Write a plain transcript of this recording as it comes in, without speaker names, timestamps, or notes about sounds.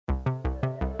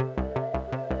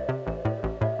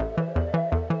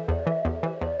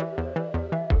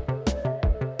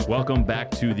Welcome back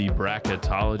to the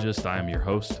Bracketologist. I am your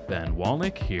host, Ben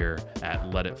Walnick, here at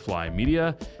Let It Fly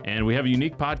Media. And we have a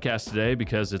unique podcast today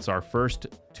because it's our first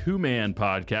two-man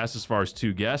podcast as far as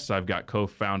two guests. I've got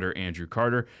co-founder Andrew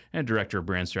Carter and director of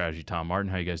brand strategy Tom Martin.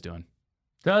 How you guys doing?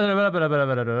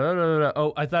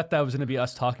 Oh, I thought that was going to be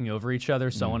us talking over each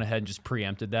other, so I went ahead and just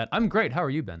preempted that. I'm great. How are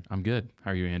you, Ben? I'm good.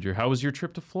 How are you, Andrew? How was your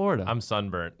trip to Florida? I'm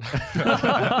sunburnt.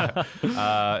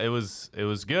 It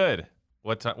was good.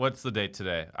 What's the date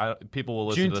today? People will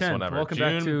listen June to this 10th. whenever. Welcome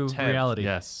June back to 10th. reality.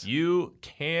 Yes. You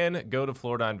can go to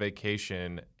Florida on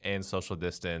vacation and social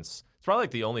distance. It's probably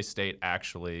like the only state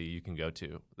actually you can go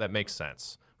to that makes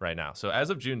sense right now. So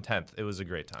as of June 10th, it was a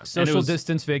great time. Social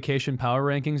distance vacation power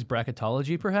rankings,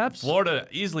 bracketology, perhaps? Florida,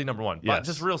 easily number one. Yes. But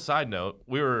just real side note,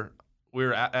 we were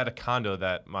at a condo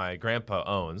that my grandpa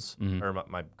owns, or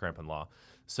my grandpa-in-law.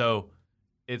 So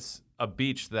it's a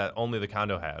beach that only the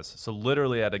condo has. So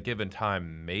literally at a given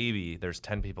time, maybe there's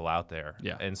 10 people out there.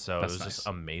 Yeah, And so it that's was nice. just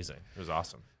amazing. It was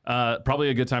awesome. Probably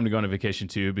a good time to go on a vacation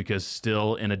too, because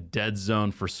still in a dead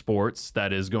zone for sports.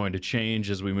 That is going to change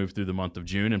as we move through the month of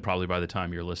June, and probably by the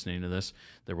time you're listening to this,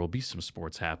 there will be some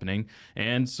sports happening.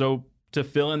 And so to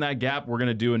fill in that gap, we're going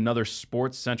to do another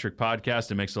sports-centric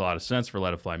podcast. It makes a lot of sense for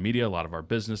Let It Fly Media. A lot of our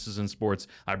businesses in sports.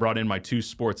 I brought in my two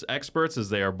sports experts, as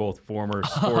they are both former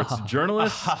sports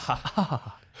journalists.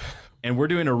 And we're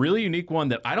doing a really unique one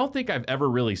that I don't think I've ever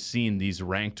really seen these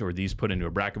ranked or these put into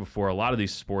a bracket before. A lot of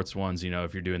these sports ones,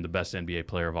 if you're doing the best NBA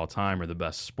player of all time or the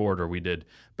best sport, or we did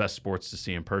best sports to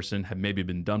see in person, have maybe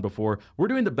been done before. We're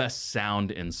doing the best sound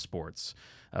in sports.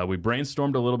 We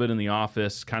brainstormed a little bit in the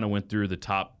office, kind of went through the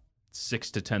top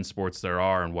 6 to 10 sports there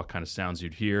are and what kind of sounds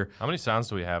you'd hear. How many sounds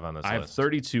do we have on this list? I have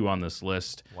 32 on this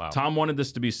list. Wow. Tom wanted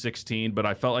this to be 16, but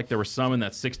I felt like there were some in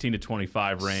that 16 to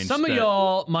 25 range. Some of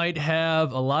y'all might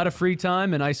have a lot of free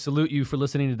time, and I salute you for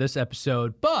listening to this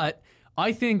episode. But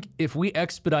I think if we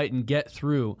expedite and get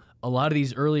through a lot of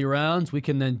these early rounds, we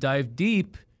can then dive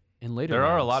deep in later There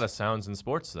rounds. are a lot of sounds in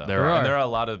sports, though. There are. And there are a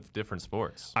lot of different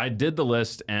sports. I did the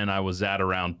list, and I was at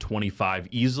around 25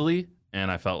 easily,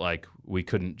 and I felt like we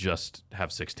couldn't just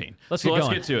have 16. Let's Let's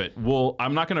going. get to it.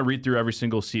 I'm not going to read through every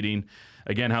single seeding.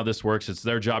 Again, how this works, it's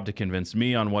their job to convince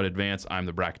me on what advance. I'm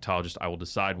the bracketologist. I will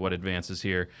decide what advances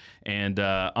here. And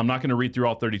I'm not going to read through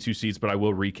all 32 seeds, but I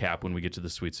will recap when we get to the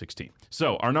Sweet 16.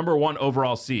 So our number one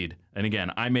overall seed, and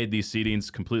again, I made these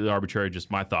seedings completely arbitrary, just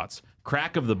my thoughts.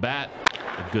 Crack of the bat,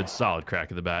 a good solid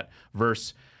crack of the bat,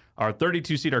 versus our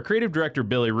 32 seed. Our creative director,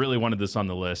 Billy, really wanted this on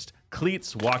the list.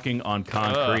 Cleats walking on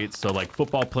concrete. So like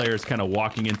football players kind of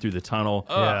walking in through the tunnel.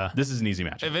 Yeah. This is an easy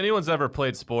matchup. If anyone's ever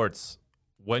played sports,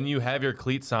 when you have your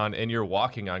cleats on and you're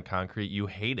walking on concrete, you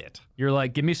hate it. You're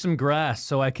like, give me some grass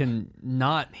so I can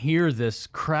not hear this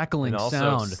crackling And also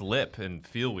sound. slip and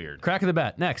feel weird. Crack of the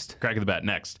bat. Next. Crack of the bat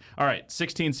next. All right,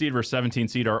 16 seed versus 17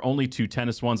 seed are only two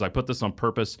tennis ones. I put this on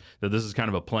purpose, that this is kind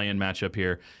of a play-in matchup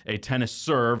here. A tennis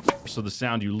serve, so the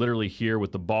sound you literally hear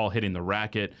with the ball hitting the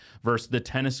racket, versus the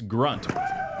tennis grunt,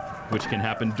 which can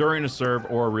happen during a serve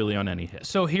or really on any hit.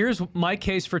 So here's my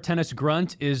case for tennis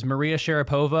grunt is Maria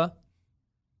Sharapova.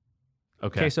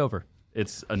 Okay. Case over.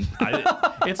 It's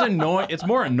annoying. It's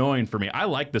more annoying for me. I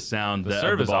like the sound The of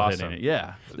serve the is ball awesome. hitting it.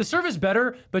 Yeah. The serve is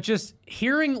better, but just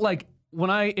hearing like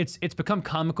when it's become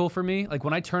comical for me. Like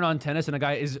when I turn on tennis and a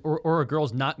guy is or a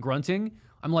girl's not grunting,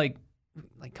 I'm like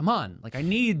come on, like I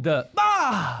need the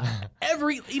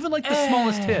even like the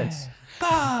smallest hits.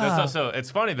 That's also,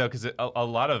 it's funny though, because a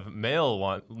lot of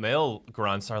male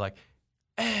grunts are like,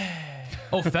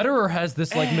 Oh, Federer has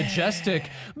this like majestic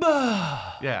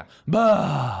yeah.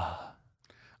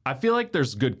 I feel like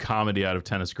there's good comedy out of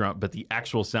tennis grunt, but the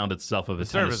actual sound itself of a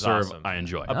serve tennis is serve, awesome. I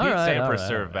enjoy. A Pete right, Sampras all right,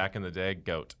 serve all right. back in the day,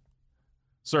 goat.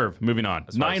 Serve, moving on.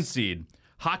 As far 9 as- seed,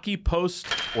 hockey post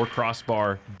or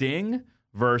crossbar ding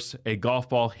versus a golf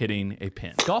ball hitting a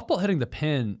pin. Golf ball hitting the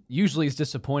pin usually is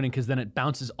disappointing because then it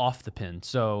bounces off the pin.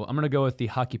 So I'm gonna go with the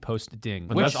hockey post ding.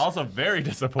 But that's also very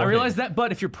disappointing. I realize that,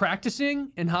 but if you're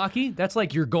practicing in hockey, that's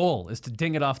like your goal is to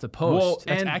ding it off the post. Well,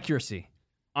 That's and- accuracy.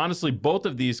 Honestly, both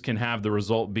of these can have the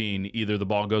result being either the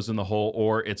ball goes in the hole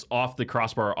or it's off the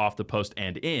crossbar, off the post,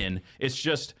 and in. It's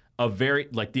just a very,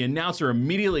 like the announcer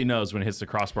immediately knows when it hits the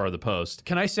crossbar or the post.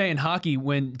 Can I say in hockey,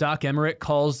 when Doc Emmerich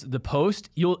calls the post,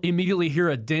 you'll immediately hear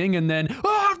a ding and then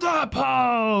off the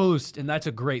post, and that's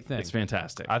a great thing. It's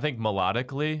fantastic. I think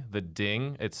melodically, the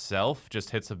ding itself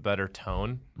just hits a better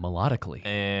tone, Melodically.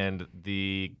 and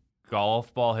the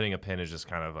golf ball hitting a pin is just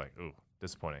kind of like, ooh,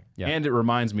 disappointing. Yeah. And it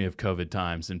reminds me of COVID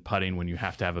times and putting when you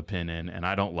have to have a pin in, and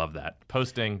I don't love that.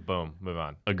 Posting, boom, move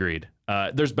on. Agreed.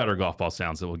 There's better golf ball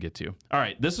sounds that we'll get to. All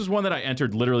right, this is one that I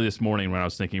entered literally this morning when I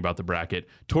was thinking about the bracket.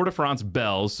 Tour de France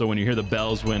bells. So when you hear the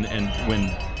bells when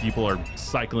people are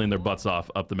cycling their butts off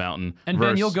up the mountain. And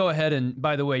Ben, you'll go ahead and,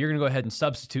 by the way, you're going to go ahead and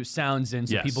substitute sounds in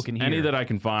so people can hear. Any that I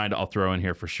can find, I'll throw in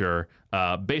here for sure.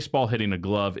 Baseball hitting a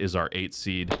glove is our 8th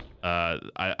seed.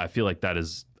 I feel like that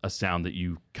is a sound that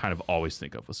you kind of always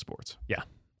think of with sports. Yeah,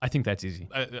 I think that's easy.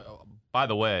 By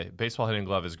the way, baseball hitting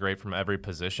glove is great from every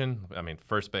position. I mean,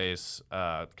 first base,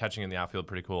 catching in the outfield,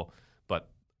 pretty cool. But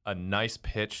a nice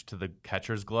pitch to the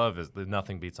catcher's glove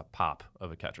nothing beats a pop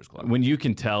of a catcher's glove. When you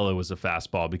can tell it was a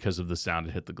fastball because of the sound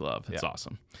it hit the glove. It's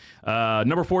awesome.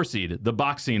 Number 4 seed, the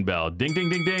boxing bell. Ding, ding,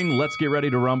 ding, ding. Let's get ready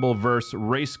to rumble versus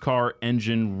race car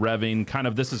engine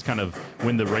revving. This is kind of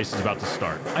when the race is about to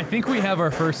start. I think we have our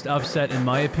first upset, in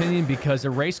my opinion, because a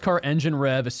race car engine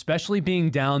rev, especially being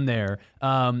down there,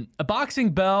 a boxing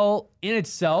bell in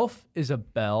itself is a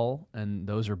bell, and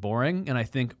those are boring. And I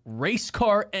think race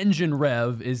car engine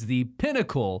rev is the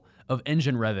pinnacle of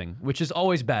engine revving, which is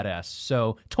always badass.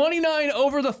 So 29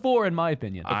 over the 4, in my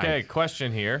opinion. Okay,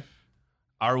 question here.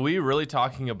 Are we really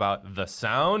talking about the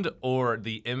sound or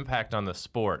the impact on the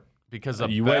sport? Because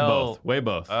you weigh both. Weigh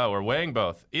both. Oh, we're weighing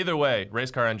both. Either way,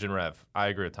 race car engine rev. I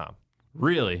agree with Tom.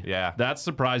 Really? Yeah. That's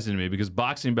surprising to me because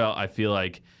boxing bell, I feel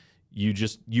like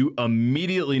you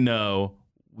immediately know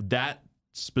that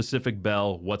specific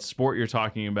bell, what sport you're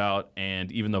talking about,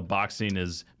 and even though boxing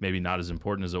is maybe not as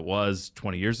important as it was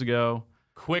 20 years ago.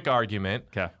 Quick argument.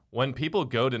 Okay. When people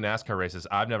go to NASCAR races,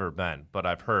 I've never been, but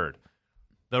I've heard,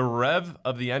 the rev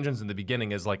of the engines in the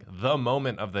beginning is like the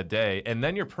moment of the day, and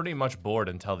then you're pretty much bored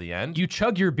until the end. You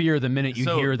chug your beer the minute you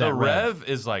hear that the rev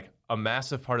is like a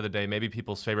massive part of the day, maybe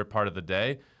people's favorite part of the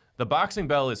day. The boxing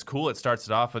bell is cool. It starts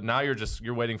it off, but now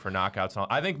you're waiting for knockouts.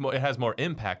 I think it has more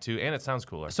impact too, and it sounds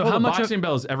cooler. So how much boxing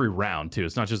bell is every round too?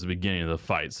 It's not just the beginning of the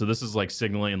fight. So this is like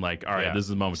signaling, like, all right, this is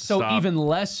the moment to stop. So even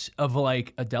less of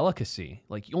like a delicacy.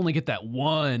 Like you only get that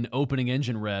one opening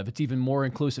engine rev. It's even more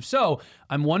inclusive. So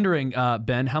I'm wondering,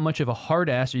 Ben, how much of a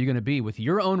hard ass are you going to be with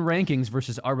your own rankings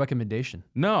versus our recommendation?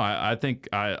 No, I think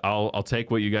I'll take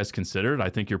what you guys considered.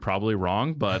 I think you're probably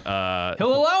wrong, but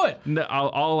he'll allow it. No,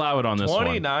 I'll allow it on this one.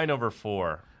 29 over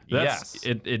 4. Yes.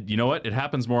 You know what? It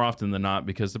happens more often than not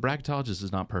because the bracketologist is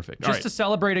not perfect. Just to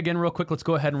celebrate again real quick, let's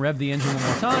go ahead and rev the engine one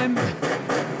more time.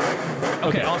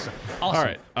 Okay, awesome. All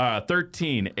right.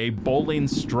 13, a bowling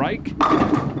strike.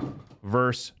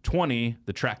 Verse 20,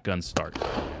 the track gun start.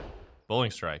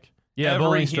 Bowling strike. Yeah, every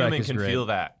bowling strike human is can great. feel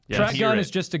that. Yeah. Track gun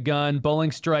is just a gun.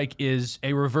 Bowling strike is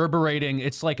a reverberating.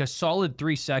 It's like a solid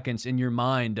 3 seconds in your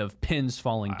mind of pins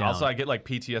falling down. Also, I get like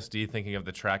PTSD thinking of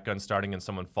the track gun starting and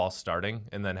someone false starting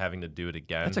and then having to do it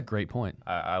again. That's a great point.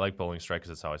 I like bowling strike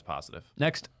because it's always positive.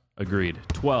 Next. Agreed.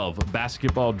 12,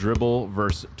 basketball dribble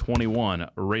verse 21,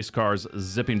 race cars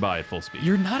zipping by at full speed.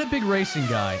 You're not a big racing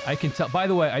guy. I can tell. By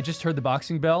the way, I just heard the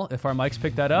boxing bell. If our mics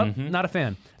picked that up, not a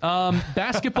fan.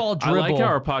 Basketball dribble. I like how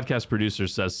our podcast producer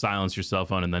says silence your cell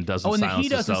phone and then doesn't silence his cell phone. And he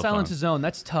doesn't silence his own.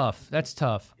 That's tough. That's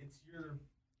tough.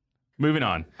 Moving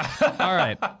on. All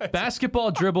right.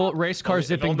 Basketball dribble, race car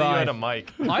zipping by. You had a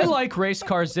mic. I like race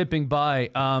cars zipping by.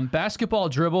 Basketball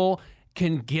dribble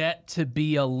can get to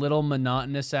be a little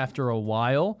monotonous after a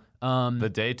while. The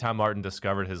day Tom Martin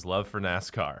discovered his love for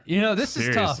NASCAR. You know, this is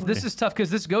tough. Seriously. This is tough because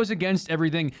this goes against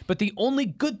everything. But the only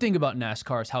good thing about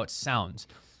NASCAR is how it sounds.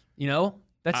 You know,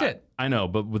 that's it. I know,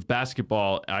 but with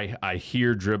basketball, I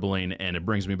hear dribbling and it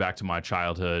brings me back to my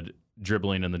childhood.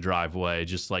 Dribbling in the driveway,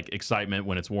 just like excitement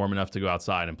when it's warm enough to go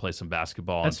outside and play some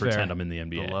basketball and pretend I'm in the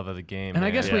NBA. The love of the game. And man.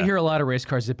 I guess we hear a lot of race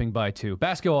cars zipping by too.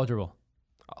 Basketball dribble.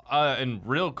 And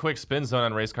real quick spin zone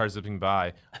on race cars zipping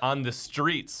by. On the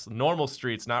streets, normal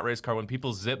streets, not race car, when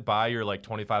people zip by your like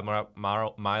 25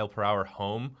 mile per hour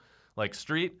home, like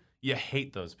street, you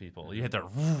hate those people. You hit their,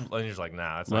 and you're just like,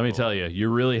 nah, that's not Let me cool. tell you, you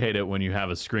really hate it when you have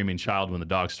a screaming child when the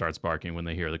dog starts barking when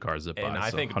they hear the car zip by. And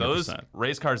I So think 100%. those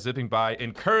race cars zipping by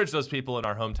encourage those people in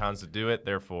our hometowns to do it.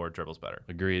 Therefore, dribble's better.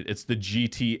 Agreed. It's the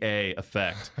GTA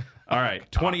effect. All right,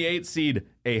 28 seed,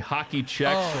 a hockey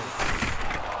check.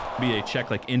 Be a check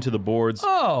like into the boards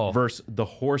versus the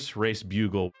horse race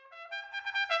bugle,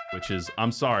 which is,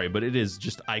 I'm sorry, but it is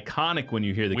just iconic when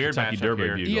you hear the Weird Kentucky matchup Derby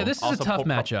here. bugle. Yeah, this is a tough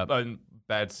matchup.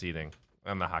 Bad seating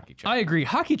on the hockey check. I agree.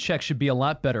 Hockey check should be a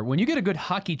lot better. When you get a good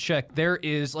hockey check, there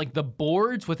is like the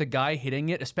boards with a guy hitting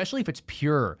it, especially if it's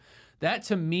pure. That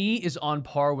to me is on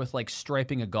par with like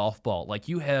striping a golf ball. Like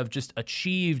you have just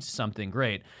achieved something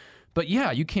great. But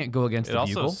yeah, you can't go against It the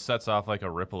also bugle. sets off like a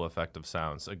ripple effect of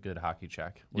sounds. A good hockey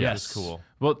check, which Yes. is cool.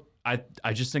 Well,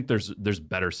 I just think there's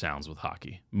better sounds with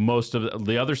hockey. Most of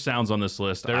the other sounds on this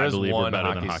list, There I is believe, one are better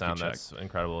hockey than hockey sound check. that's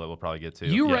incredible that we'll probably get to.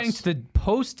 You Yes. ranked the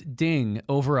post ding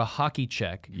over a hockey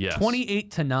check. Yes.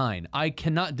 28-9. I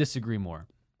cannot disagree more.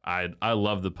 I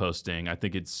love the posting. I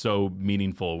think it's so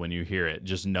meaningful when you hear it,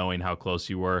 just knowing how close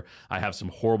you were. I have some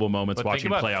horrible moments But think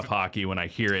watching about playoff hockey when I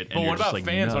hear it. And But you're what just about like,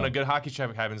 fans no. when a good hockey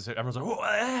check happens? Everyone's like,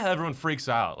 "Whoa," everyone freaks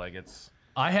out. Like it's.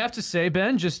 I have to say,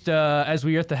 Ben, just as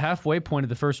we are at the halfway point of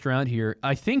the first round here,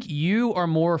 I think you are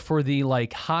more for the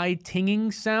like high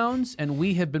tinging sounds, and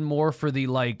we have been more for the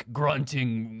like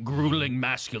grunting, grueling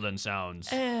masculine sounds.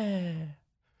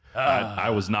 I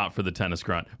was not for the tennis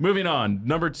grunt. Moving on,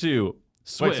 number 2,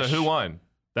 swish. Wait, so who won?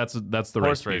 That's the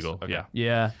Horse race race, bugle. okay. Yeah.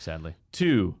 Yeah, sadly.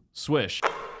 2, swish.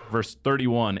 Verse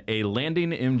 31, a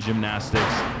landing in gymnastics.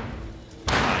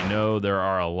 I know there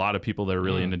are a lot of people that are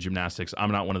really into gymnastics.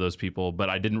 I'm not one of those people, but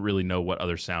I didn't really know what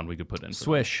other sound we could put in. for that.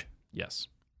 Swish. Yes.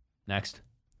 Next.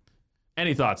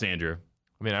 Any thoughts, Andrew?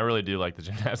 I mean, I really do like the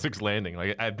gymnastics landing.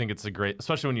 Like, I think it's a great,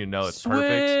 especially when you know it's Swish.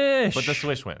 perfect. But the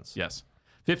swish wins. Yes.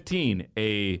 15,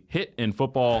 a hit in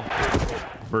football.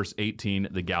 Verse 18,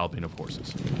 the galloping of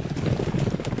horses.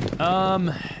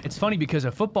 It's funny because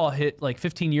a football hit like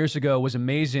 15 years ago was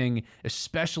amazing,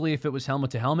 especially if it was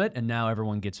helmet to helmet, and now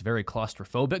everyone gets very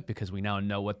claustrophobic because we now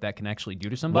know what that can actually do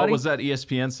to somebody. What was that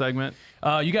ESPN segment?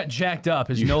 You got jacked up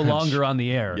is no longer on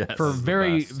the air Yes, for the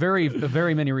very, best.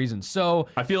 very many reasons. So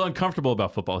I feel uncomfortable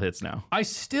about football hits now. I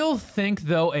still think,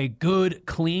 though, a good,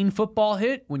 clean football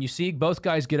hit, when you see both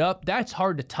guys get up, that's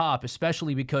hard to top,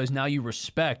 especially because now you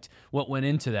respect what went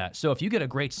into that. So if you get a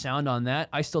great sound on that,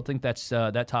 I still think that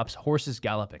tops horses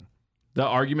galloping. The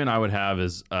argument I would have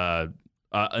is an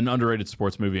underrated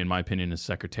sports movie, in my opinion, is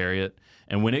Secretariat.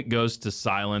 And when it goes to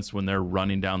silence, when they're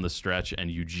running down the stretch and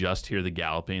you just hear the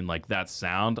galloping, like that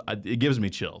sound, it gives me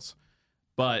chills.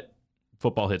 But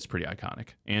football hit's pretty iconic.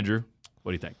 Andrew,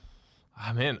 what do you think?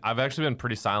 Man, I've actually been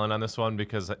pretty silent on this one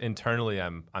because internally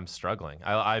I'm struggling.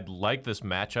 I like this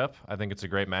matchup. I think it's a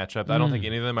great matchup. I don't think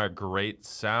any of them are great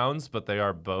sounds, but they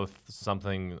are both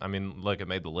something. I mean, look, it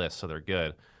made the list, so they're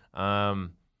good.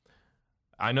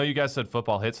 I know you guys said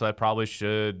football hit, so that probably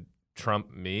should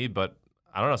trump me, but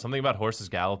I don't know. Something about horses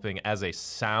galloping as a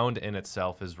sound in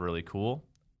itself is really cool.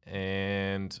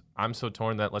 And I'm so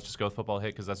torn that let's just go with football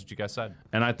hit because that's what you guys said.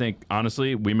 And I think,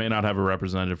 honestly, we may not have a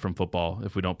representative from football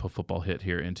if we don't put football hit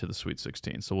here into the Sweet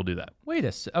 16. So we'll do that. Wait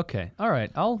a sec. Okay. All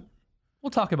right. We'll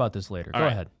talk about this later. All Go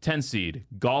right, ahead. 10 seed,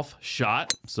 golf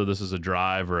shot. So this is a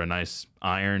drive or a nice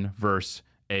iron versus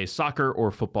a soccer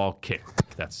or football kick.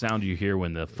 That sound you hear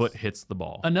when the foot hits the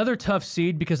ball. Another tough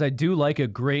seed because I do like a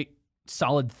great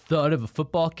solid thud of a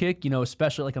football kick,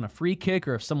 especially like on a free kick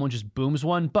or if someone just booms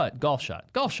one, but golf shot.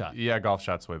 Yeah, golf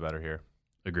shot's way better here.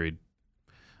 Agreed.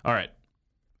 All right.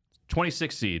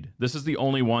 26 seed. This is the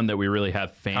only one that we really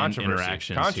have fan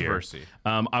interactions Controversy. here.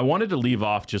 I wanted to leave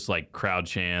off just like crowd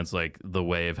chants, like the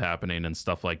wave happening and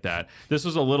stuff like that. This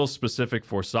was a little specific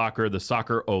for soccer. The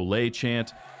soccer Olé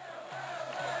chant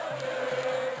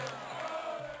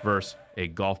versus a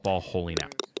golf ball holing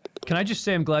out. Can I just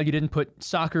say I'm glad you didn't put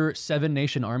soccer 7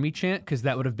 Nation Army chant because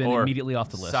that would have been Or immediately off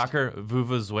the list. Soccer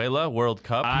Venezuela World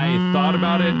Cup. I thought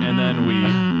about it, and then we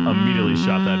immediately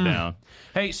shot that down.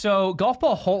 Hey, so golf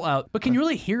ball hole out, but can you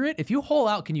really hear it? If you hole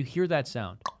out, can you hear that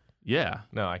sound? Yeah.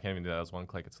 No, I can't even do that. It was one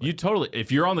click. It's like, You totally,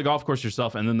 if you're on the golf course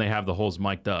yourself and then they have the holes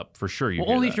mic'd up, for sure you Well,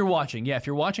 hear only that. if you're watching. Yeah, if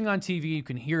you're watching on TV, you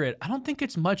can hear it. I don't think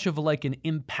it's much of like an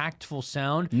impactful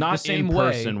sound. Not the same in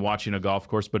way. person watching a golf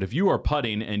course, but if you are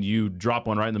putting and you drop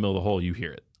one right in the middle of the hole, you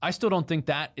hear it. I still don't think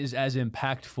that is as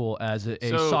impactful as a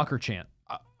So- soccer chant.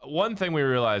 one thing we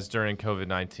realized during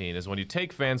COVID-19 is when you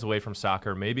take fans away from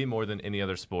soccer, maybe more than any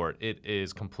other sport, it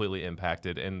is completely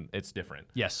impacted and it's different.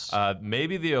 Yes.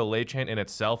 Maybe the Olé chant in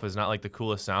itself is not like the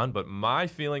coolest sound, but my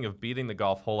feeling of beating the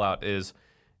golf hole out is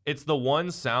it's the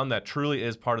one sound that truly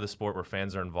is part of the sport where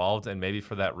fans are involved, and maybe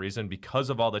for that reason,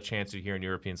 because of all the chants you hear in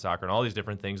European soccer and all these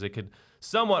different things, it could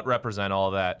somewhat represent all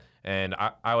of that, and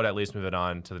I would at least move it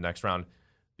on to the next round.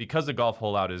 Because the golf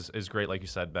hole out is great, like you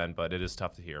said, Ben, but it is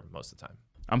tough to hear most of the time.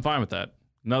 I'm fine with that.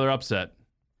 Another upset.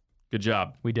 Good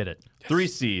job. We did it. 3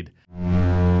 seed.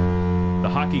 The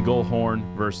hockey goal horn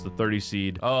versus the 30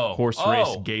 seed horse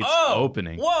race gates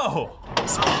opening. Whoa!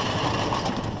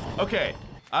 Okay,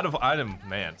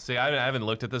 man. See, I haven't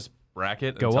looked at this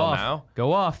bracket Go until off. now.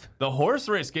 Go off. The horse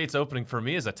race gates opening for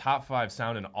me is a top 5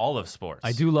 sound in all of sports.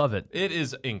 I do love it. It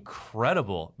is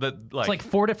incredible. It's like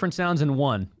 4 different sounds in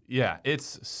one. Yeah,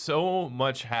 it's so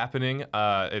much happening.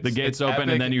 The gates open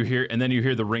epic, and then you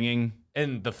hear the ringing.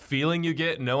 and the feeling you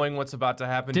get knowing what's about to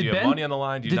happen. Did Do you have Ben- money on the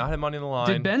line? Do you did- not have money on the line?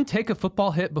 Did Ben take a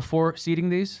football hit before seeding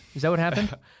these? Is that what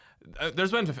happened?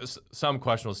 there's been some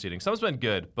questionable seating. Some's been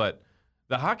good, but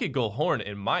the hockey goal horn,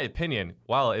 in my opinion,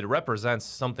 while it represents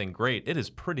something great, it is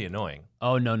pretty annoying.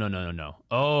 Oh, no.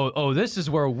 Oh, this is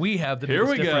where we have the Here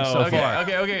biggest we difference go. so far.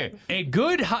 Okay. A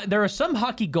good, there are some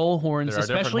hockey goal horns, There are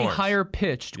different especially horns. higher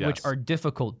pitched, which Yes. are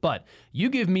difficult. But you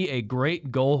give me a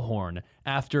great goal horn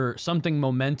after something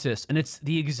momentous, and it's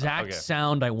the exact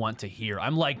sound I want to hear.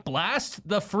 I'm like, blast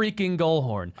the freaking goal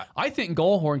horn. I think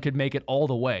goal horn could make it all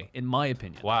the way, in my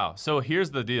opinion. Wow. So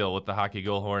here's the deal with the hockey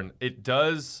goal horn. It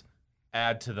does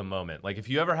add to the moment. Like if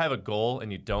you ever have a goal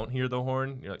and you don't hear the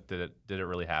horn, you're like, did it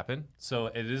really happen? So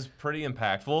it is pretty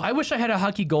impactful. I wish I had a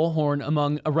hockey goal horn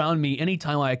around me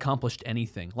anytime I accomplished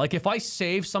anything. Like if I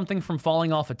save something from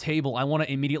falling off a table, I want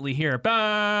to immediately hear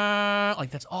bah! Like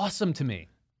that's awesome to me.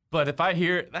 But if I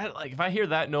hear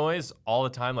that noise all the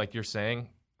time, like you're saying,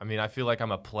 I mean, I feel like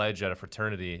I'm a pledge at a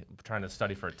fraternity trying to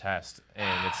study for a test,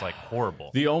 and it's like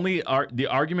horrible. The only the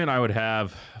argument I would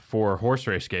have for horse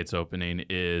race gates opening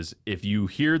is if you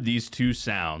hear these two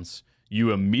sounds,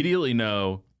 you immediately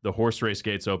know the horse race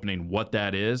gates opening, what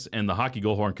that is, and the hockey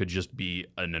goal horn could just be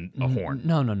a horn.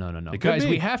 No. It could Guys,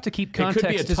 be. we have to keep It could be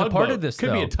context as a part of this, Could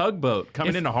though. be a tugboat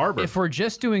coming into harbor. If we're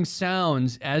just doing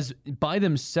sounds as by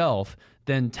themselves,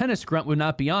 then tennis grunt would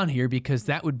not be on here because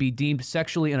that would be deemed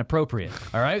sexually inappropriate.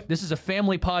 All right? This is a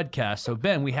family podcast, so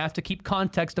Ben, we have to keep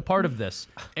context a part of this.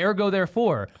 Ergo,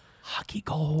 therefore, hockey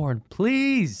goal horn,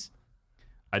 please.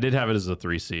 I did have it as a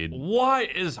 3 seed. Why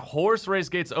is horse race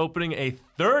gates opening a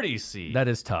 30 seed? That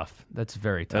is tough. That's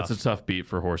very tough. That's a tough beat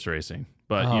for horse racing.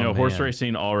 But, Oh, horse man.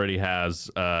 racing already has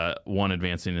one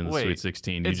advancing in the Wait, Sweet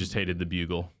 16. You it's- just hated the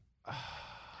bugle.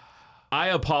 I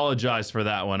apologize for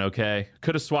that one, okay?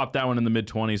 Could have swapped that one in the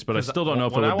mid-20s, but I still don't know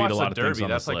if it when would I beat watch a lot the of things Derby, on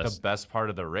that's this like list. the best part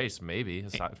of the race, maybe,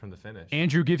 aside from the finish.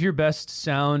 Andrew, give your best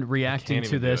sound reacting Can't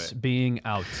to even do this it. being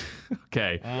out.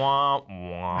 Okay, Wah,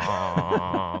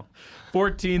 wah.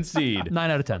 14 seed. 9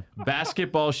 out of 10.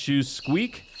 Basketball shoes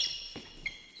squeak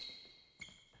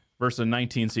versus a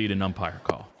 19 seed and umpire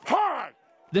call.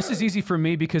 This is easy for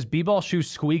me because b-ball shoes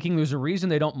squeaking, there's a reason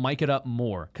they don't mic it up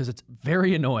more because it's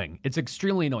very annoying. It's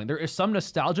extremely annoying. There is some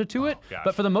nostalgia to it, gosh.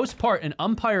 but for the most part, an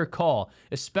umpire call,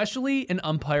 especially an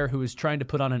umpire who is trying to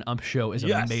put on an ump show, is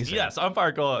amazing. Yes,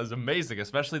 umpire call is amazing,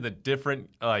 especially the different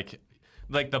like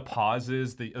the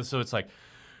pauses. So it's like,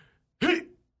 hey,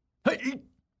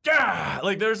 yeah,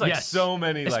 like there's like Yes. so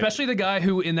many, like, Especially the guy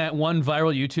who in that one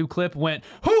viral YouTube clip went,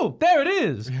 "Whoo, there it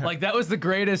is!" Like that was the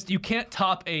greatest. You can't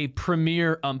top a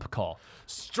premier ump call.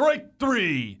 strike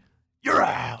 3, you're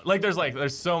out. Like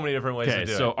there's so many different ways Okay, to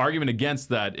do so it. argument against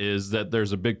that is that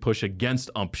there's a big push against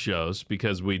ump shows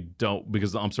because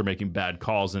the umps are making bad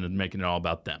calls and making it all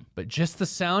about them. But just the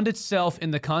sound itself in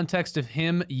the context of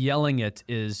him yelling it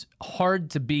is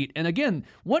hard to beat. And again,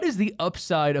 what is the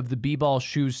upside of the b-ball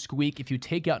shoes squeak if you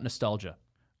take out nostalgia?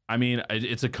 I mean,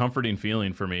 it's a comforting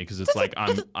feeling for me because it's like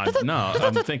I'm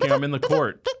thinking I'm in the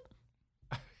court.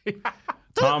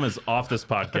 Tom is off this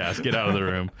podcast. Get out of the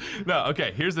room. No,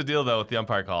 okay. Here's the deal though with the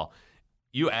umpire call.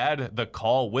 You add the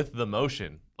call with the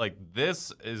motion. Like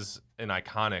this is an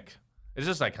iconic. It's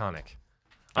just iconic.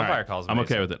 All Umpire right, calls. I'm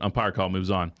okay with it. Umpire call moves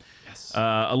on. Yes.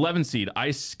 11 seed,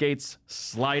 ice skates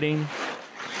sliding,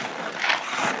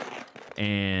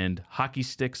 and hockey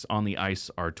sticks on the ice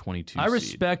are 22 I seed.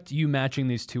 respect you matching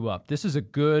these two up. This is a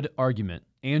good argument.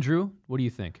 Andrew, what do you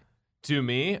think? To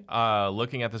me,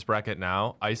 looking at this bracket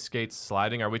now, ice skates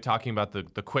sliding. Are we talking about the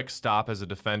quick stop as a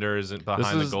defender isn't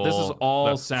behind the goal? This is all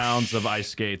The- sounds of ice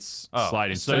skates Oh,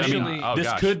 sliding. So I mean, especially- oh, this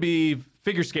gosh. could be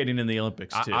figure skating in the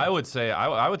Olympics too. I would say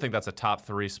I would think that's a top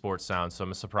 3 sports sound. So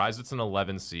I'm surprised it's an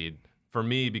 11 seed for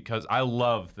me because I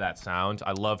love that sound.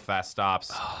 I love fast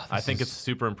stops. I think it's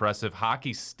super impressive.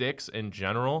 Hockey sticks in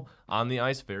general on the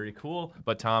ice, very cool.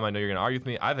 But Tom, I know you're gonna argue with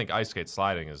me. I think ice skate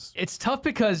sliding is. It's tough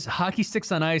because hockey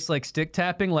sticks on ice, like stick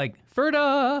tapping, like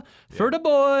Ferda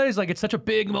boys. Like it's such a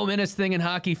big momentous thing in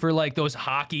hockey for like those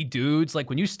hockey dudes. Like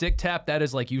when you stick tap, that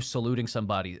is like you saluting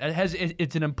somebody.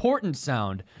 It's an important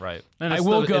sound. Right. And I it's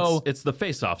will go- It's the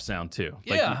face-off sound too.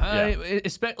 Like,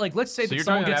 Like let's say So that you're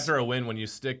someone talking gets after a win when you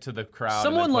stick to the crowd. and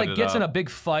someone then like put it gets in a up big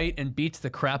fight and beats the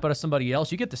crap out of somebody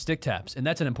else. You get the stick taps, and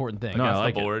that's an important thing. No, I against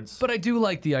like it. the boards. But I do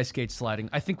like the ice skate sliding.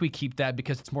 I think we keep that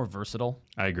because it's more versatile.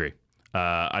 I agree.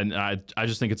 I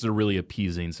just think it's a really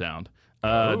appeasing sound.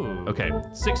 Okay,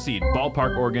 6 seed,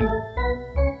 ballpark organ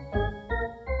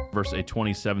versus a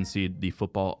 27 seed, the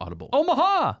football audible.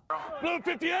 Omaha. Blue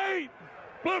 58!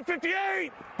 Blue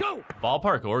 58! Go!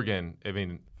 Ballpark organ. I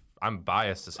mean, I'm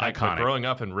biased as heck, but Iconic. growing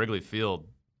up in Wrigley Field,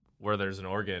 where there's an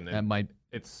organ, That might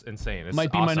It's insane. It's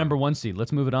Might be my awesome. number 1 seed.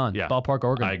 Let's move it on. Yeah. Ballpark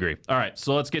Oregon. I agree. All right,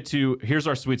 so let's get to here's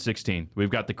our Sweet 16. We've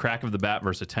got the crack of the bat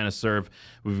versus a tennis serve.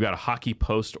 We've got a hockey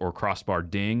post or crossbar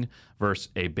ding versus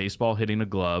a baseball hitting a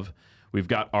glove. We've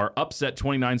got our upset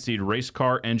 29 seed race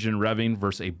car engine revving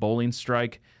versus a bowling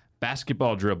strike,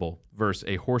 basketball dribble versus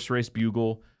a horse race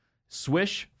bugle,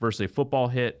 swish versus a football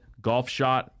hit, golf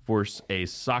shot versus a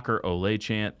soccer Olay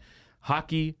chant,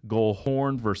 hockey goal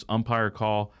horn versus umpire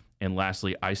call, and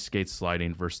lastly, ice skate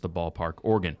sliding versus the ballpark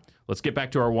organ. Let's get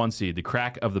back to our 1 seed, the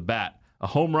crack of the bat, a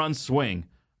home run swing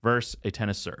versus a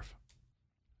tennis serve.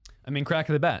 I mean, crack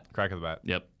of the bat. Crack of the bat.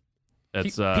 Yep.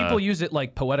 That's People use it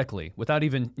like poetically without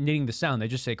even needing the sound. They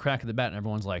just say crack of the bat, and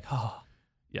everyone's like, oh.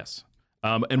 yes.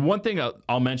 And one thing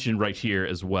I'll mention right here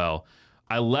as well,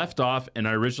 I left off, and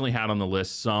I originally had on the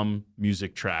list some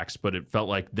music tracks, but it felt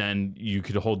like then you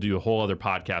could do a whole other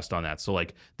podcast on that. So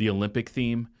like the Olympic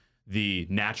theme, the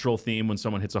natural theme when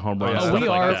someone hits a home run. yeah, stuff we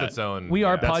like are- that. That's its own. We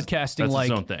are That's- podcasting that's like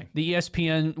its own thing. the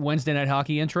ESPN Wednesday Night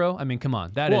Hockey intro. I mean, come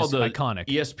on. That is the iconic.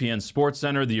 ESPN Sports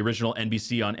Center, the original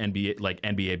NBC on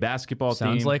NBA basketball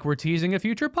Sounds theme. like we're teasing a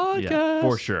future podcast. Yeah,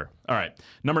 for sure. All right.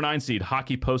 Number 9 seed,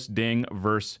 hockey post ding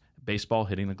versus baseball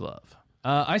hitting the glove.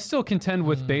 I still contend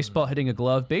with baseball hitting a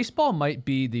glove. Baseball might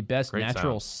be the best Great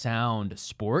natural sound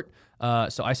sport.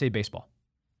 So I say baseball.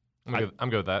 I'm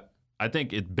good with that. I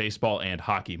think baseball and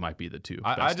hockey might be the two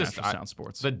best natural sound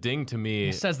sports. The ding to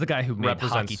me. Says the guy who made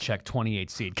represents- Hockey Check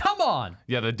 28 seed. Come on.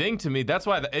 Yeah, the ding to me, that's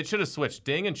why it should have switched.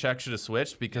 Ding and check should have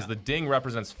switched because the ding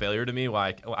represents failure to me.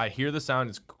 Like I hear the sound,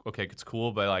 it's okay, it's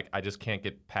cool, but like I just can't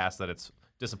get past that it's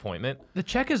disappointment. The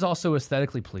check is also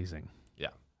aesthetically pleasing. Yeah.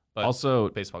 But Also,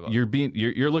 baseball glove.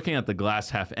 you're looking at the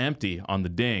glass half empty on the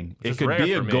ding. Which It is could rare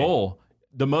be a for me. goal.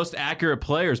 The most accurate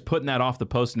player is putting that off the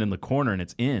post and in the corner, and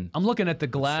it's in. I'm looking at the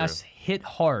glass hit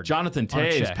hard. Jonathan on a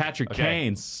Taves, check. Patrick Okay.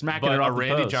 Kane, smacking But it a off the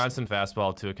Randy post. Johnson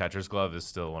fastball to a catcher's glove is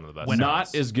still one of the best. Not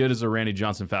sounds. as good as a Randy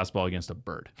Johnson fastball against a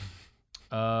bird.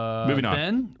 Moving on.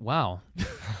 Ben? Wow.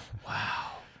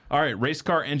 All right, race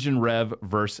car engine rev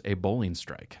versus a bowling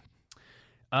strike.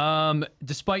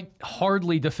 Despite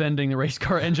hardly defending the race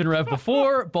car engine rev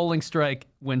before, Bowling Strike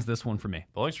wins this one for me.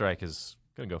 Bowling strike is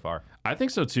gonna go far. I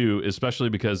think so too, especially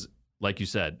because, like you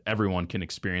said, everyone can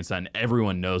experience that and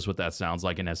everyone knows what that sounds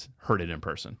like and has heard it in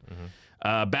person.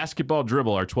 Basketball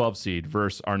dribble, our 12 seed,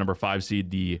 versus our number 5 seed,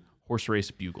 the horse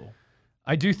race bugle.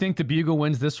 I do think the Bugle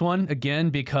wins this one, again,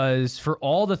 because for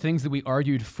all the things that we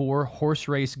argued for horse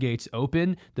race gates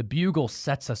open, the Bugle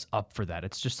sets us up for that.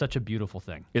 It's just such a beautiful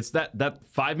thing. It's that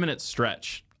 5-minute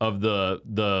stretch of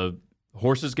the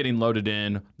horses getting loaded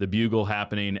in, the bugle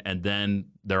happening, and then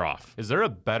they're off. Is there a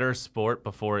better sport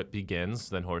before it begins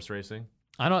than horse racing?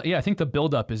 I think the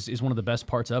buildup is one of the best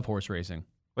parts of horse racing.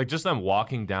 Like just them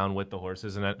walking down with the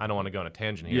horses, and I don't want to go on a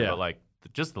tangent here, Yeah. but like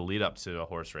just the lead up to a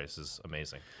horse race is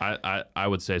amazing. I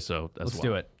would say so as Let's well.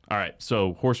 do it. All right,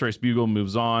 so horse race bugle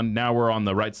moves on. Now we're on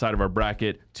the right side of our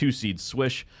bracket. 2 seed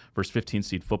swish versus 15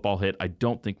 seed football hit. I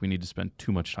don't think we need to spend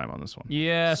too much time on this one.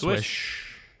 Yeah, Swish.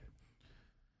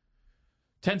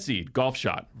 10 seed golf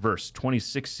shot versus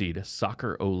 26 seed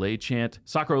soccer Olay chant.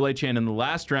 Soccer Olay chant in the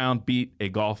last round beat a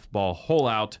golf ball hole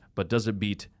out, but does it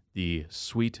beat the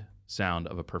sweet sound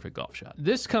of a perfect golf shot?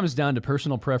 This comes down to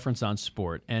personal preference on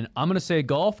sport, and I'm going to say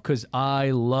golf because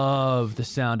I love the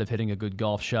sound of hitting a good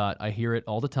golf shot. I hear it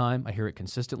all the time. I hear it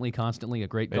consistently, constantly. A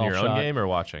great In golf your shot. own game or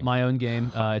watching? My own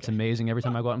game. It's amazing every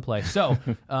time I go out and play. So,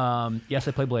 yes,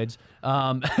 I play blades.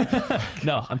 No,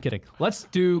 I'm kidding. Let's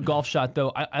do golf shot,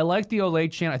 though. I like the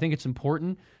Olay chant. I think it's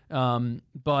important.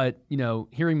 But,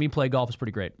 hearing me play golf is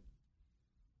pretty great.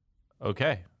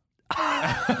 Okay.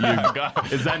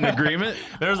 Is that an agreement?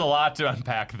 There's a lot to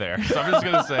unpack there, so I'm just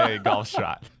gonna say golf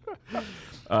shot.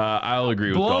 I'll agree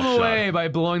with Blow golf them away shot. by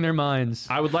blowing their minds.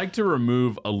 I would like to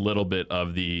remove a little bit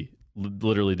of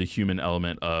literally the human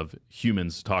element of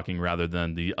humans talking rather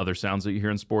than the other sounds that you hear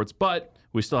in sports, but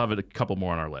we still have a couple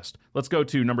more on our list. Let's go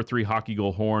to number 3, hockey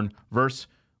goal horn versus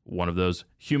one of those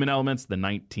human elements, the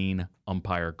 19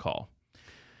 umpire call.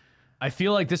 I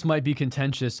feel like this might be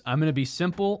contentious. I'm going to be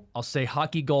simple. I'll say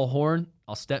hockey goal horn.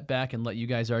 I'll step back and let you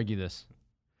guys argue this.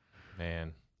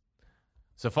 Man.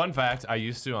 So fun fact, I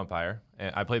used to umpire.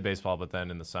 And I played baseball, but then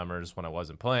in the summers when I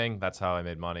wasn't playing, that's how I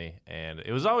made money. And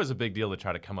it was always a big deal to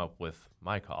try to come up with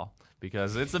my call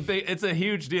because it's a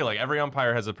huge deal. Like every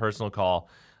umpire has a personal call.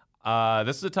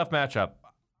 This is a tough matchup.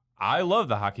 I love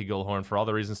the hockey goal horn for all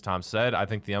the reasons Tom said. I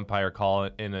think the umpire call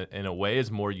in a way is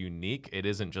more unique. It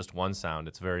isn't just one sound.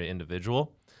 It's very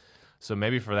individual. So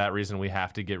maybe for that reason, we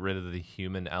have to get rid of the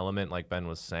human element like Ben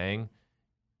was saying.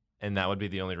 And that would be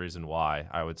the only reason why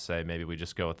I would say maybe we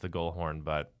just go with the goal horn.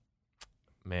 But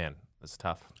man, That's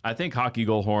tough. I think Hockey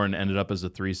Goal Horn ended up as a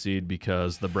 3 seed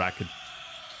because the bracket.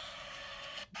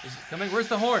 Is it coming? Where's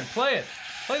the horn? Play it.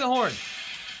 Play the horn.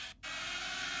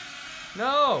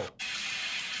 No.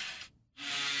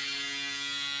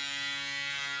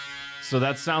 So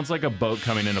that sounds like a boat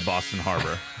coming into Boston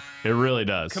Harbor. It really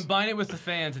does. Combine it with the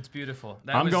fans. It's beautiful.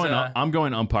 I'm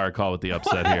going umpire call with the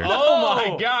upset here. Oh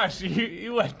my gosh,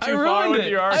 you went too far with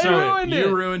your argument.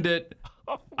 You ruined it.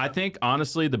 I think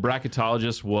honestly, the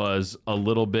bracketologist was a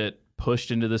little bit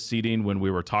pushed into the seating when we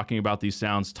were talking about these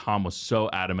sounds. Tom was so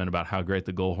adamant about how great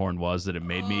the goal horn was that it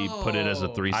made me put it as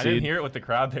a 3 seed. I didn't hear it with the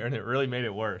crowd there, and it really made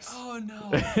it worse. Oh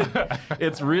no.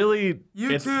 It's really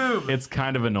YouTube. It's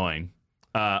kind of annoying.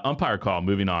 Umpire call.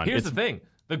 Moving on. Here's the thing: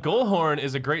 the goal horn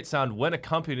is a great sound when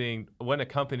accompanied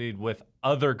with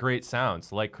other great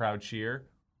sounds like crowd cheer,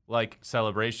 like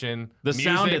celebration. The music.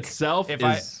 sound itself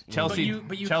is Chelsea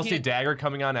But you Chelsea can't- dagger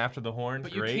coming on after the horn.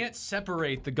 But great. you can't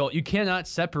separate the goal. You cannot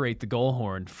separate the goal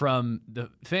horn from the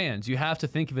fans. You have to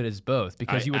think of it as both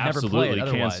because you would never play it absolutely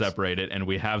otherwise. can separate it, and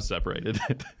we have separated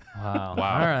it. Wow.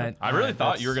 Wow. All right. I really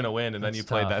thought you were gonna win, and then you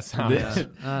played that sound.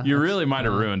 You really might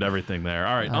have ruined everything there.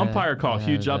 All right, umpire call,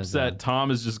 huge upset.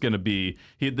 Tom is just going to be.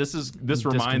 This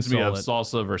reminds me of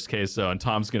salsa versus queso, and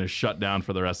Tom's going to shut down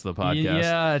for the rest of the podcast.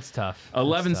 Yeah, it's tough.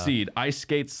 11 It's tough. seed ice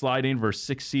skate sliding versus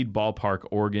 6 seed ballpark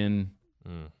Oregon.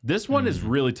 This one is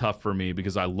really tough for me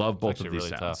because I love both of actually these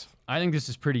really sounds. tough. I think this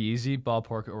is pretty easy.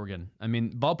 Ballpark Oregon. I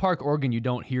mean, Ballpark Oregon you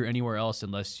don't hear anywhere else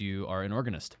unless you are an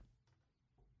organist.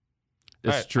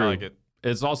 It's Alright, true. I like it.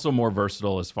 It's also more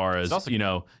versatile as far as also-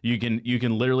 you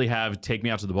can literally have Take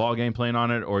Me Out to the Ball Game playing on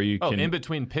it, or you can in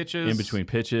between pitches. you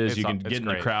can it's get in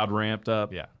the great. crowd ramped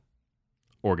up. Yeah.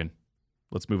 Oregon.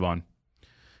 Let's move on.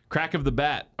 Crack of the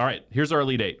bat. All right, here's our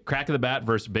Elite Eight. Crack of the bat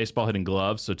versus baseball hitting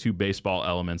gloves. So 2 baseball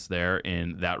elements there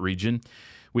in that region.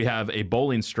 We have a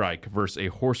bowling strike versus a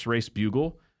horse race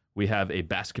bugle. We have a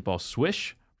basketball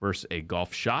swish versus a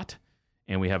golf shot.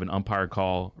 And we have an umpire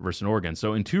call versus an organ.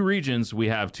 So in 2 regions, we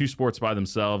have 2 sports by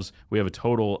themselves. We have a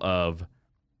total of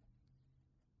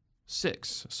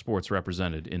 6 sports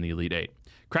represented in the Elite Eight.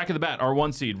 Crack of the bat, our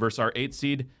 1 seed versus our 8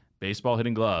 seed, baseball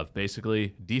hitting glove.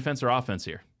 Basically, defense or offense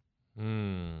here.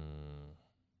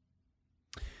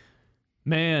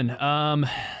 Man,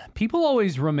 people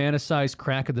always romanticize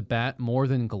crack of the bat more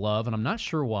than glove, and I'm not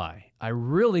sure why. I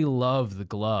really love the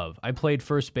glove. I played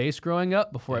first base growing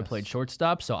up before I played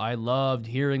shortstop, so I loved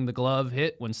hearing the glove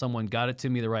hit when someone got it to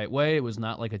me the right way. It was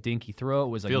not like a dinky throw. It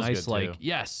was a Feels nice, good, like, too.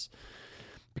 yes.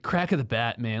 The crack of the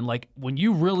bat, man. Like, when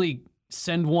you really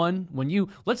send one,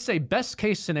 let's say best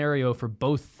case scenario for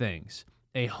both things,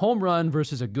 a home run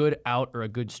versus a good out or a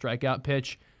good strikeout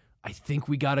pitch, I think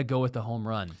we got to go with the home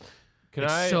run. Can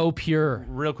It's I so pure.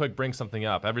 real quick bring something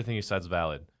up? Everything you said is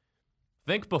valid.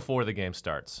 Think before the game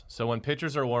starts. So when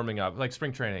pitchers are warming up, like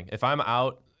spring training, if I'm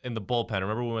out in the bullpen,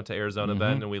 remember we went to Arizona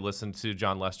then and we listened to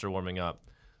John Lester warming up.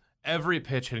 Every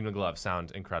pitch hitting the glove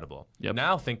sounds incredible. Yep.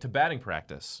 Now think to batting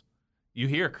practice. You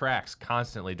hear cracks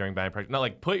constantly during batting practice. Now,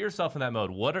 like, put yourself in that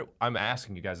mode. I'm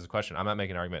asking you guys this question. I'm not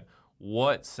making an argument.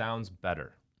 What sounds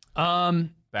better?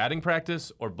 Batting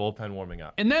practice or bullpen warming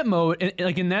up? In that mode,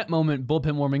 in that moment,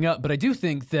 bullpen warming up. But I do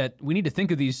think that we need to think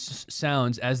of these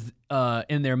sounds as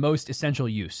in their most essential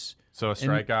use. So a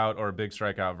strikeout or a big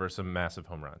strikeout versus a massive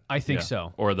home run. I think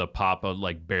so. Or the pop of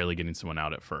like barely getting someone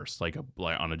out at first,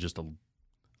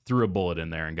 threw a bullet in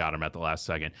there and got him at the last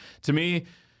second. To me,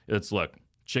 it's look,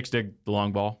 chicks dig the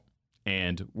long ball,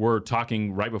 and we're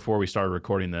talking right before we started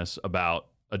recording this about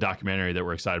a documentary that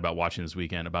we're excited about watching this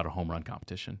weekend about a home run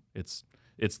competition.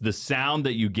 It's the sound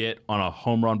that you get on a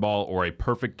home run ball or a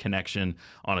perfect connection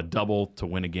on a double to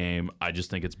win a game. I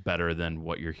just think it's better than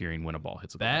what you're hearing when a ball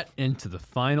hits a glove. Bat into the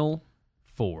final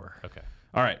 4. Okay.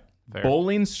 All right. Fair.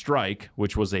 Bowling strike,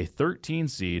 which was a 13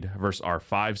 seed versus our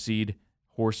 5 seed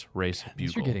horse race bugle.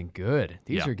 These are getting good.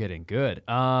 These Yeah. are getting good.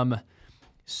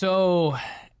 So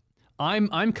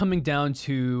I'm coming down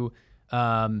to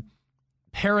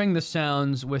pairing the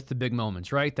sounds with the big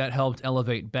moments, right? That helped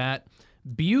elevate bat.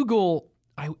 Bugle,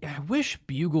 I wish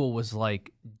bugle was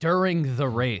like during the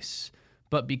race,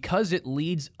 but because it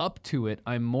leads up to it,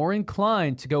 I'm more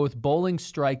inclined to go with bowling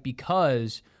strike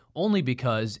only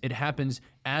because it happens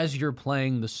as you're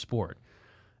playing the sport.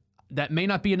 That may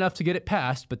not be enough to get it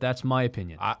past, but that's my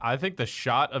opinion. I think the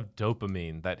shot of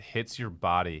dopamine that hits your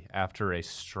body after a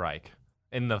strike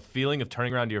and the feeling of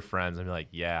turning around to your friends and be like,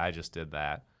 yeah, I just did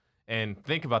that. And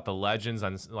think about the legends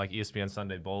on like ESPN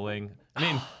Sunday Bowling. I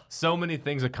mean, so many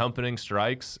things accompanying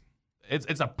strikes.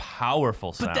 It's a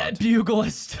powerful sound. But that bugle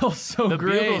is still so the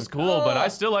great. bugle's cool, but I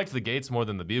still liked the gates more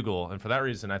than the bugle, and for that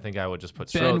reason, I think I would just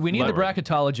put. Ben, we need the lower.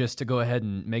 bracketologist to go ahead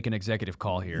and make an executive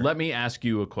call here. Let me ask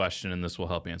you a question, and this will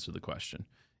help answer the question.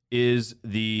 Is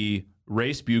the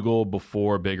race bugle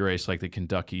before a big race like the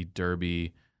Kentucky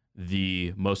Derby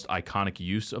the most iconic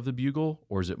use of the bugle,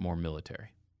 or is it more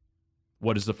military?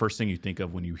 What is the first thing you think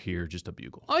of when you hear just a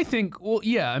bugle? I think, well,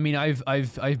 yeah. I mean,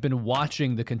 I've been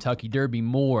watching the Kentucky Derby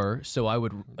more, so I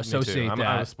would associate I'm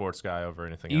that a sports guy over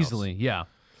anything easily. else. Yeah.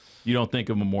 You don't think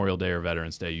of Memorial Day or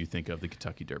Veterans Day. You think of the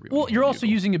Kentucky Derby. Well, when you're you also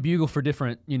bugle. using a bugle for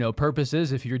different,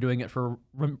 purposes. If you're doing it for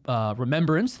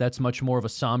remembrance, that's much more of a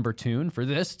somber tune. For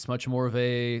this, it's much more of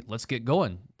a let's get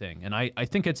going thing. And I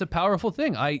think it's a powerful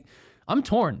thing. I'm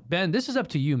torn. Ben, this is up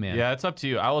to you, man. Yeah, it's up to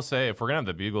you. I will say, if we're gonna have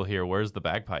the bugle here, where's the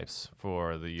bagpipes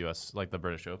for the U.S. like the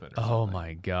British Open? Or Oh something?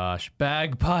 my gosh,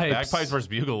 bagpipes. Bagpipes versus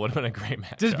bugle would have been a great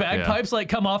match. Does bagpipes like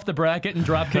come off the bracket and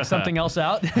drop kick something else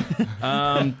out?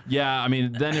 Yeah, I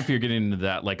mean, then if you're getting into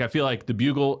that, like I feel like the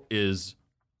bugle is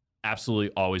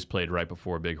absolutely always played right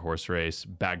before a big horse race.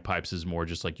 Bagpipes is more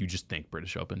just like you just think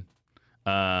British Open.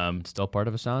 Still part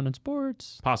of a sound in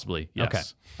sports. Possibly,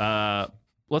 yes. Okay.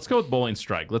 Let's go with Bowling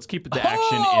Strike. Let's keep the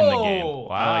action in the game. Oh!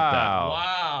 I like that.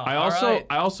 Wow.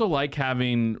 I also like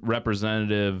having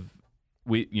representative.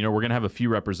 We're gonna have a few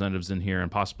representatives in here, and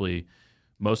possibly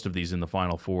most of these in the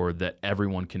Final Four that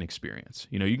everyone can experience.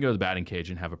 You can go to the batting cage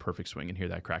and have a perfect swing and hear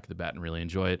that crack of the bat and really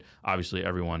enjoy it. Obviously,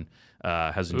 everyone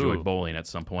has enjoyed bowling at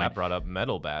some point. That brought up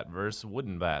metal bat versus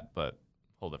wooden bat, but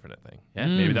whole different thing. Yeah,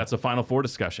 maybe that's a Final Four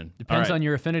discussion. Depends All right. on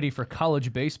your affinity for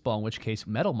college baseball, in which case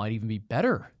metal might even be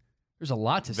better. There's a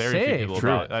lot to Very say. few people.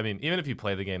 True. I mean, even if you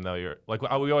play the game though, you're like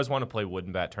we always want to play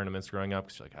wooden bat tournaments growing up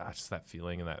because you're like, just that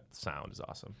feeling and that sound is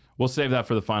awesome. We'll save that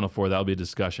for the Final Four. That'll be a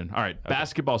discussion. All right,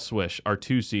 basketball swish, our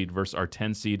 2 seed versus our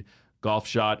 10 seed. Golf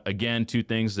shot. Again, 2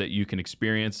 things that you can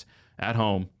experience at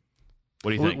home. What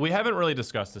do you think? We haven't really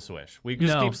discussed the swish. We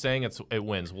just No. keep saying it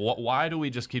wins. Why do we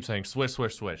just keep saying swish,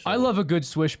 swish, swish? I love a good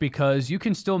swish because you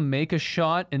can still make a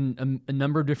shot in a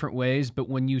number of different ways, but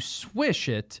when you swish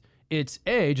it, it's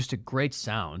just a great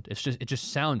sound. It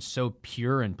just sounds so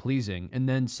pure and pleasing. And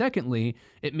then secondly,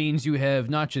 it means you have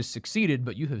not just succeeded,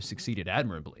 but you have succeeded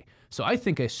admirably. So I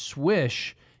think a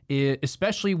swish,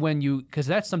 especially because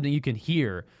that's something you can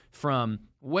hear from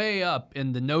way up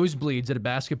in the nosebleeds at a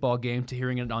basketball game to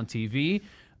hearing it on TV.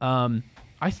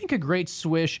 I think a great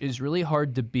swish is really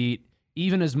hard to beat,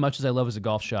 even as much as I love as a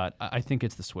golf shot. I think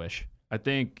it's the swish. I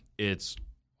think it's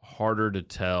harder to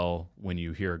tell when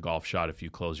you hear a golf shot if you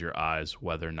close your eyes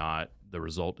whether or not the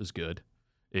result is good.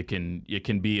 It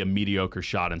can be a mediocre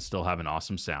shot and still have an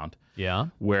awesome sound. Yeah.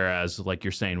 Whereas, like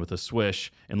you're saying with a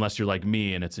swish, unless you're like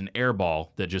me and it's an air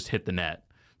ball that just hit the net,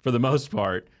 for the most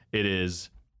part,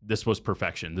 this was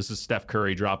perfection. This is Steph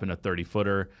Curry dropping a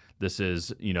 30-footer. This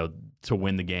is, to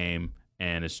win the game,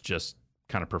 and it's just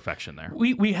kind of perfection there.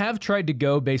 We have tried to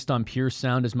go based on pure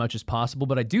sound as much as possible,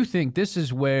 but I do think this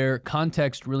is where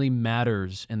context really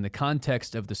matters, and the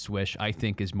context of the swish, I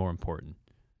think, is more important.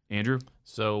 Andrew?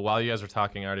 So while you guys were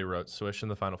talking, I already wrote swish in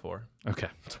the Final Four. Okay.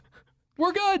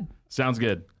 We're good. Sounds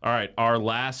good. All right, our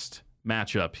last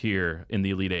matchup here in the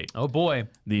Elite Eight. Oh, boy.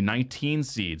 The 19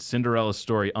 seed Cinderella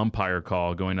Story umpire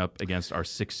call going up against our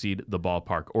 6 seed, the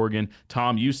Ballpark Oregon.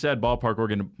 Tom, you said Ballpark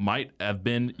Oregon might have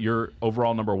been your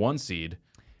overall number 1 seed.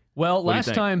 Well, What do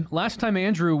you last time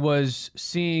Andrew was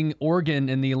seeing Oregon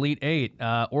in the Elite Eight,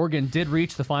 Oregon did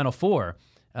reach the Final Four.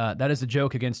 That is a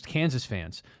joke against Kansas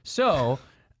fans. So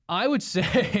I would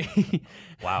say...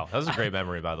 Wow, that was a great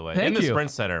memory, by the way. Thank in the you.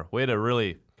 Sprint Center, way to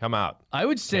really come out. I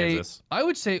would say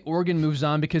Oregon moves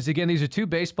on because, again, these are 2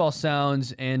 baseball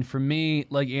sounds, and for me,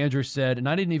 like Andrew said, and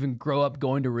I didn't even grow up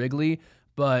going to Wrigley,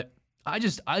 but I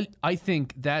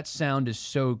think that sound is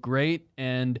so great,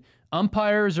 and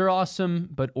umpires are awesome,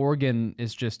 but Oregon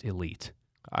is just elite.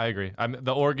 I agree.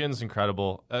 The Oregon's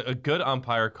incredible. A good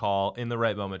umpire call in the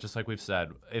right moment, just like we've said.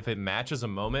 If it matches a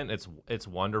moment, it's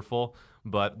wonderful.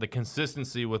 But the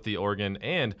consistency with the Oregon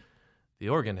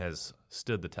has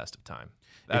stood the test of time.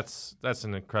 That's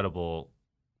an incredible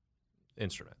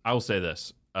instrument. I will say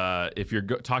this. If you're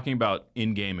talking about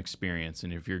in-game experience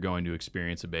and if you're going to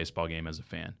experience a baseball game as a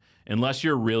fan, unless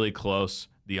you're really close,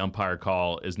 the umpire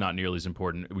call is not nearly as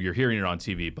important. You're hearing it on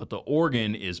TV, but the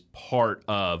Oregon is part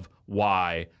of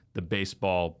why the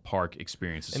baseball park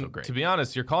experience is so great. To be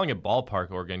honest, you're calling it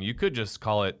Ballpark Oregon. You could just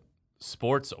call it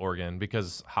Sports Oregon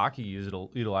because hockey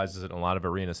utilizes it in a lot of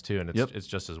arenas too, and it's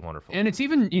just as wonderful. And it's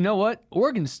even, you know what?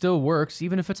 Oregon still works,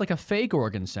 even if it's like a fake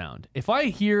Oregon sound. If I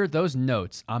hear those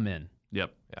notes, I'm in.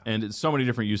 Yep. And it's so many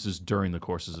different uses during the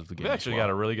courses of the game. We actually got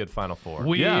a really good Final Four.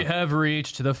 We have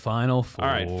reached the Final Four.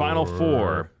 All right, Final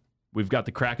Four. We've got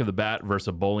the crack of the bat versus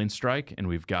a bowling strike, and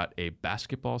we've got a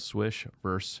basketball swish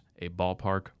versus a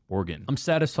ballpark organ. I'm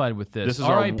satisfied with this. This is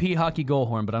R.I.P. hockey goal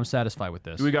horn, but I'm satisfied with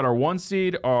this. We got our 1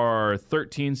 seed, our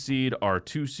 13 seed, our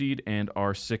 2 seed, and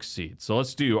our 6 seed. So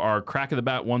let's do our crack of the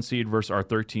bat 1 seed versus our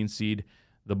 13 seed,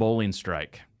 the bowling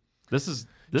strike. This is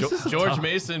George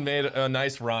Mason made a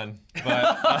nice run, but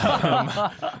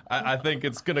I think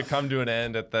it's going to come to an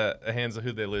end at the hands of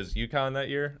who they lose. UConn that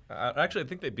year? Actually, I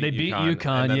think they beat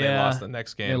UConn. And then they lost the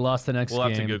next game. They lost the next game. We'll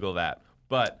have to Google that.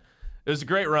 But it was a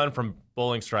great run from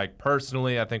Bowling Strike.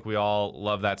 Personally, I think we all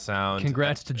love that sound.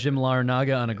 Congrats to Jim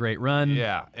Larinaga on a great run.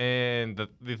 Yeah, and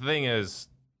the thing is,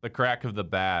 the crack of the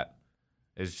bat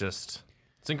is just,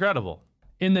 it's incredible.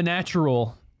 In the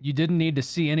natural, you didn't need to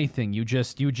see anything. You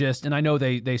just, and I know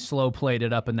they slow played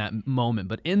it up in that moment,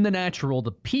 but in the natural,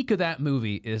 the peak of that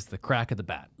movie is the crack of the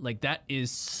bat. Like, that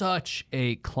is such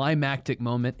a climactic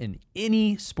moment in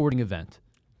any sporting event.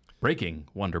 Breaking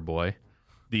Wonder Boy.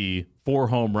 The 4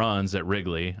 home runs at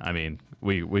Wrigley. I mean,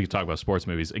 we talk about sports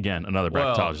movies. Again, another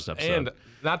Bracketologist episode. And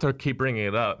not to keep bringing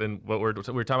it up, and what we're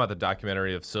talking about the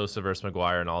documentary of Sosa versus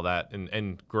McGuire and all that,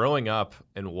 and growing up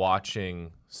and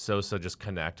watching Sosa just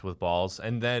connect with balls,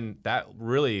 and then that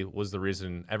really was the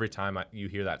reason every time you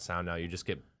hear that sound now, you just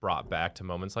get brought back to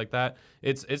moments like that.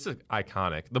 It's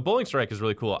iconic. The bowling strike is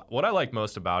really cool. What I like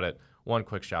most about it, one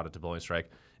quick shout out to Bowling Strike,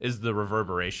 is the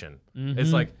reverberation. Mm-hmm.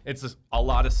 It's like a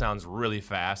lot of sounds really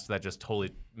fast that just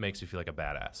totally makes you feel like a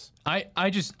badass.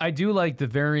 I do like the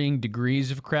varying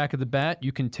degrees of crack of the bat.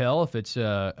 You can tell if it's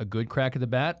a good crack of the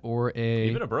bat or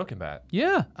even a broken bat.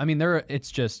 Yeah, I mean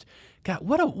it's just, God,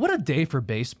 what a day for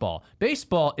baseball.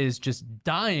 Baseball is just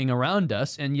dying around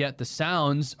us, and yet the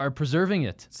sounds are preserving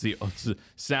it. It's the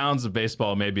sounds of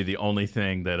baseball may be the only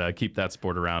thing that keep that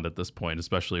sport around at this point,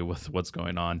 especially with what's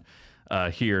going on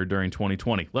here during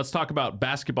 2020. Let's talk about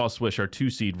basketball swish, our 2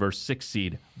 seed versus 6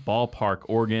 seed ballpark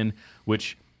Oregon,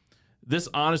 which this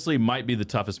honestly might be the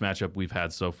toughest matchup we've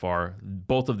had so far.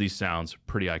 Both of these sounds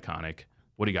pretty iconic.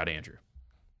 What do you got, Andrew?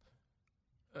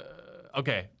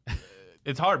 Okay.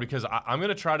 It's hard because I'm going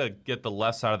to try to get the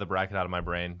left side of the bracket out of my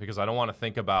brain because I don't want to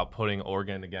think about putting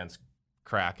Oregon against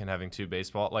crack and having 2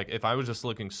 baseball. Like, if I was just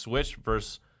looking swish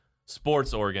versus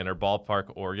sports Oregon or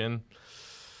ballpark Oregon,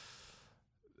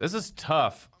 this is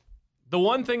tough. The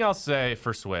one thing I'll say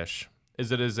for swish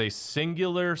is it is a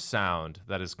singular sound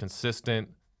that is consistent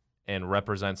and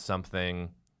represents something,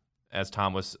 as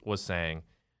Tom was saying.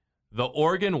 The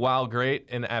Oregon, while great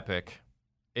and epic,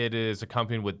 it is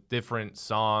accompanied with different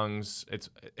songs.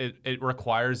 It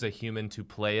requires a human to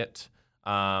play it.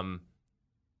 I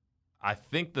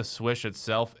think the swish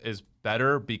itself is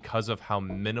better because of how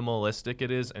minimalistic it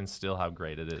is and still how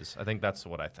great it is. I think that's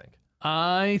what I think.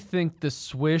 I think the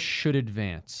swish should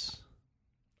advance.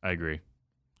 I agree.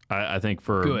 I think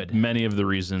for many of the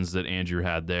reasons that Andrew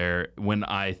had there, when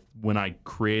I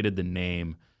created the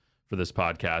name for this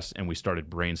podcast and we started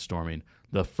brainstorming,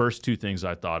 the first 2 things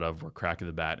I thought of were crack of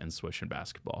the bat and swish in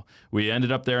basketball. We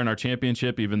ended up there in our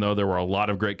championship, even though there were a lot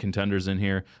of great contenders in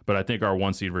here, but I think our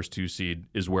 1 seed versus 2 seed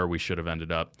is where we should have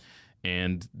ended up.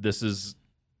 And this is,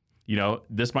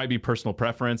 this might be personal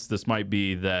preference. This might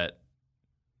be that,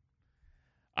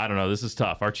 I don't know. This is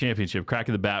tough. Our championship, crack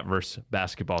of the bat versus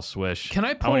basketball swish. I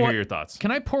want to hear your thoughts.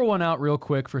 Can I pour one out real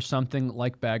quick for something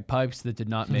like bagpipes that did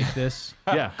not make this?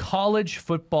 Yeah. College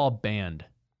football band.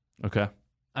 Okay.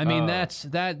 I mean, that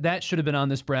should have been on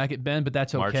this bracket, Ben, but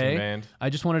that's okay. Marching band. I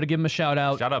just wanted to give him a shout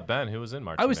out. Shout out Ben, who was in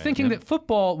marching band. I was thinking that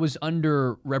football was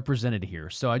underrepresented here,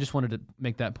 so I just wanted to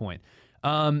make that point.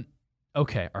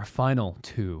 Okay, our final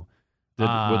 2.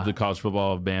 Would the college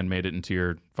football band made it into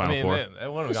your Final Four? It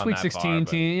wouldn't have gone Sweet that 16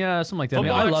 far, team, yeah, something like that.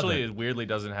 Football I love actually it. weirdly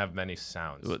doesn't have many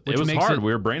sounds. It was hard.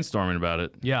 We were brainstorming about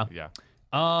it. Yeah. Yeah.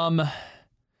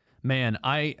 Man,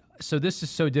 so this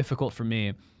is so difficult for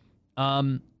me.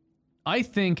 I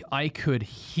think I could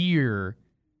hear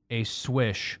a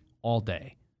swish all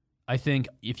day. I think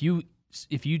if you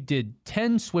did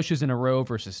 10 swishes in a row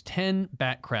versus 10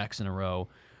 bat cracks in a row,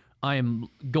 I am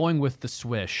going with the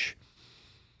swish.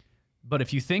 But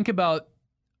if you think about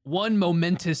one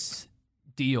momentous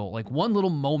deal, like one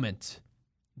little moment,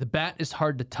 the bat is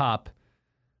hard to top.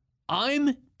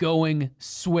 I'm going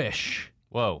swish.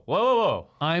 Whoa.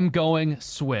 I'm going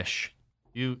swish.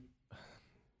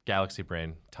 Galaxy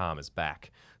Brain, Tom is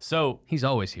back. So he's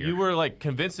always here. You were like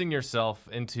convincing yourself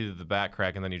into the bat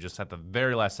crack, and then you just at the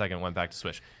very last second went back to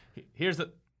swish. Here's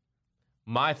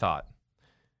my thought.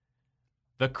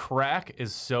 The crack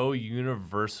is so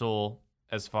universal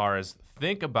as far as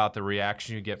think about the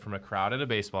reaction you get from a crowd at a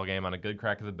baseball game on a good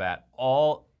crack of the bat.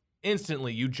 All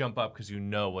instantly you jump up because you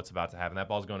know what's about to happen. That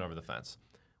ball's going over the fence.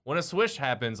 When a swish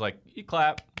happens, like you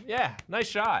clap, yeah, nice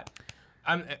shot.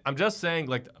 I'm just saying,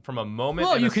 like from a moment.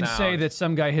 Well, and you a could sound, say that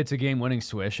some guy hits a game-winning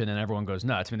swish and then everyone goes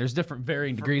nuts. I mean, there's different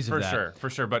varying degrees of that. For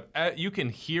sure. But you can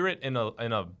hear it in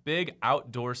a big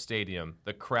outdoor stadium.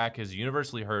 The crack is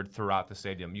universally heard throughout the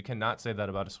stadium. You cannot say that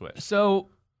about a swish. So,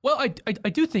 well, I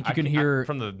do think you can hear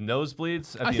from the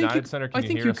nosebleeds at the United Center. Can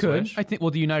you hear a swish? I think. Well,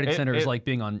 the United Center is like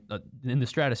being on in the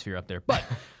stratosphere up there. But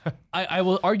I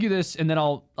will argue this, and then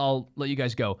I'll let you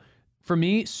guys go. For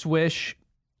me, swish.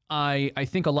 I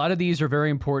think a lot of these are very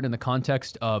important in the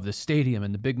context of the stadium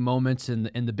and the big moments and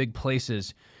the big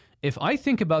places. If I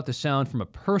think about the sound from a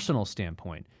personal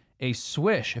standpoint, a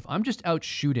swish, if I'm just out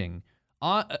shooting,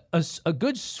 a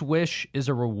good swish is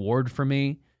a reward for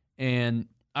me. And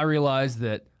I realize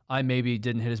that I maybe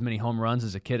didn't hit as many home runs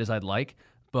as a kid as I'd like,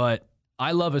 but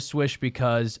I love a swish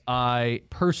because I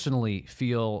personally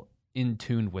feel in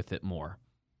tune with it more.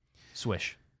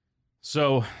 Swish.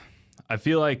 So I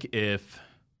feel like if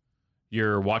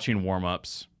you're watching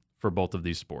warm-ups for both of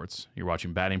these sports, you're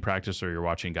watching batting practice or you're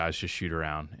watching guys just shoot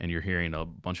around and you're hearing a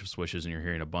bunch of swishes and you're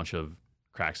hearing a bunch of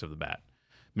cracks of the bat.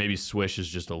 Maybe swish is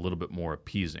just a little bit more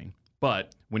appeasing.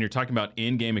 But when you're talking about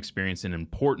in-game experience and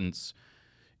importance,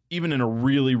 even in a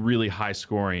really, really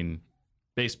high-scoring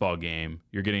baseball game,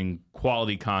 you're getting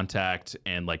quality contact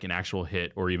and like an actual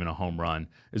hit or even a home run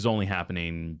is only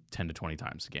happening 10 to 20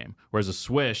 times a game. Whereas a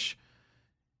swish,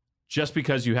 just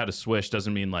because you had a swish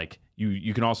doesn't mean like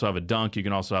you can also have a dunk, you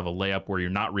can also have a layup where you're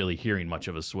not really hearing much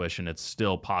of a swish and it's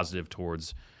still positive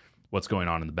towards what's going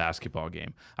on in the basketball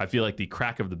game. I feel like the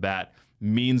crack of the bat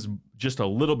means just a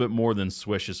little bit more than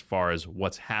swish as far as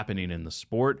what's happening in the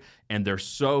sport, and they're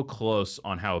so close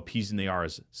on how appeasing they are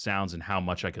as sounds and how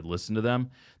much I could listen to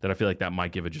them that I feel like that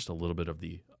might give it just a little bit of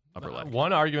the upper leg.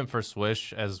 One argument for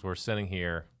swish as we're sitting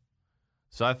here.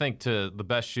 So I think to the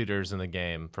best shooters in the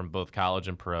game from both college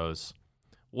and pros,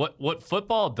 what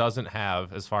football doesn't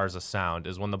have as far as a sound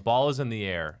is when the ball is in the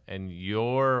air and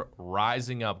you're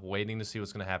rising up waiting to see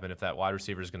what's going to happen if that wide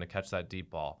receiver is going to catch that deep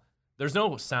ball. There's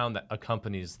no sound that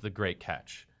accompanies the great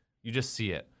catch. You just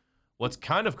see it. What's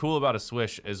kind of cool about a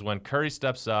swish is when Curry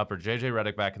steps up or J.J.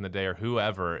 Redick back in the day or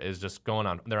whoever is just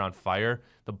they're on fire.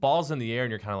 The ball's in the air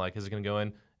and you're kind of like, is it going to go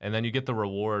in? And then you get the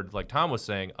reward, like Tom was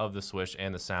saying, of the swish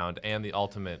and the sound and the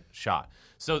ultimate shot.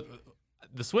 So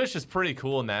the swish is pretty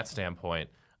cool in that standpoint.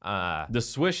 The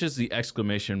swish is the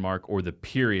exclamation mark or the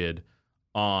period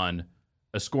on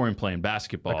a scoring play in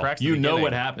basketball. You know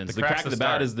what happens. The crack of the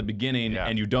bat is the beginning,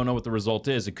 and you don't know what the result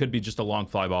is. It could be just a long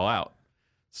fly ball out.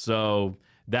 So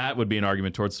that would be an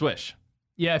argument towards swish.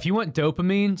 Yeah, if you want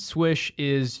dopamine, swish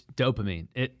is dopamine.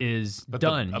 It is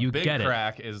done. You get it. A big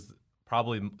crack is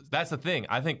probably, that's the thing.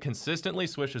 I think consistently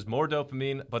swish is more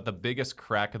dopamine, but the biggest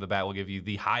crack of the bat will give you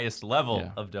the highest level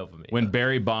of dopamine. When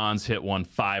Barry Bonds hit one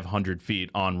 500 feet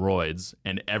on roids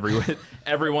and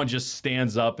everyone just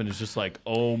stands up and is just like,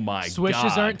 oh my God.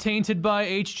 Swishes aren't tainted by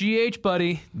HGH,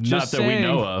 buddy. Just Not that we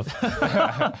know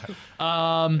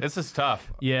of. This is tough.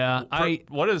 Yeah.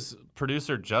 What does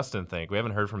producer Justin think? We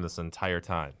haven't heard from this entire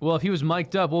time. Well, if he was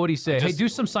mic'd up, what would he say? Hey, do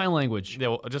some sign language. Yeah,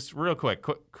 well, just real quick.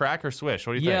 Crack or swish?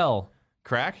 What do you Yell. think?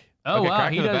 Crack? Oh, okay, wow.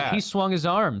 crack He swung his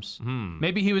arms.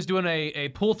 Maybe he was doing a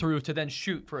pull-through to then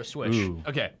shoot for a swish. Ooh.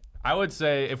 Okay. I would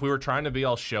say if we were trying to be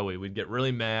all showy, we'd get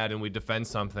really mad and we'd defend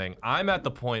something. I'm at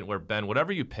the point where, Ben,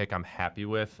 whatever you pick, I'm happy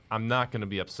with. I'm not going to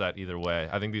be upset either way.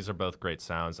 I think these are both great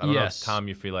sounds. I don't know if, Tom,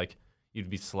 you feel like you'd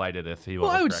be slighted if he Well,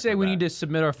 I would say we need to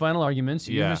submit our final arguments.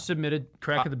 You just submitted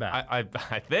crack of the bat.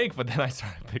 I think, but then I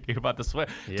started thinking about the swish.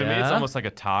 To me, it's almost like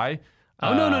a tie.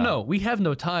 Oh, no. We have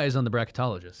no ties on the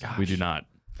Bracketologist. We do not.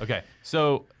 Okay,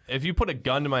 so if you put a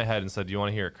gun to my head and said, do you want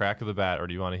to hear a crack of the bat or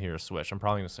do you want to hear a swish? I'm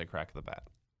probably going to say crack of the bat.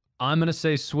 I'm going to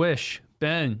say swish.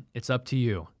 Ben, it's up to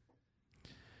you.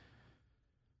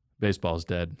 Baseball's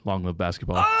dead. Long live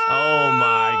basketball. Oh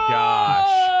my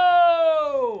gosh.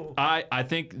 I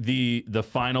think the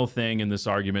final thing in this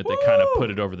argument that kind of put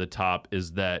it over the top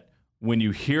is that when you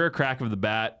hear a crack of the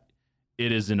bat,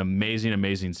 it is an amazing,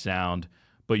 amazing sound,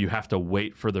 but you have to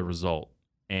wait for the result.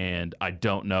 And I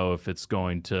don't know if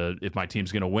if my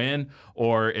team's going to win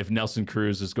or if Nelson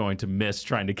Cruz is going to miss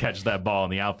trying to catch that ball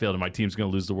in the outfield and my team's going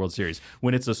to lose the World Series.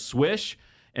 When it's a swish,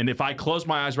 and if I close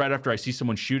my eyes right after I see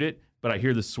someone shoot it, but I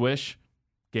hear the swish,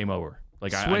 game over.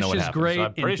 Like I Swish know what is happens. great. So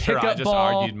I'm pretty in sure I pickup just ball.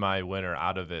 argued my winner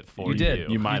out of it for you. You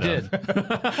did. You might You have. did.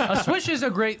 A swish is a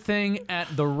great thing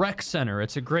at the rec center.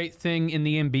 It's a great thing in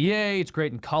the NBA. It's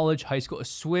great in college, high school. A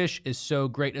swish is so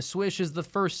great. A swish is the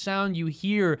first sound you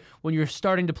hear when you're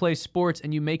starting to play sports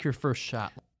and you make your first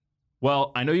shot.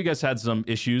 Well, I know you guys had some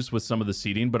issues with some of the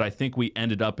seating, but I think we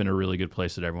ended up in a really good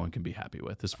place that everyone can be happy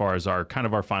with as far as our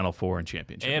Final Four and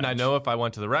championship. And I match. know if I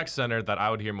went to the rec center that I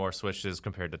would hear more swishes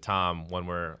compared to Tom when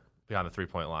we're beyond the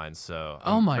 3-point line. So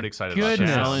I'm my pretty excited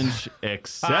goodness. about Challenge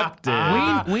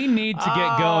accepted. We need to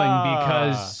get going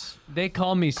because they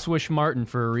call me Swish Martin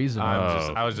for a reason.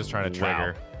 that. I was just trying to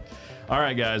trigger. All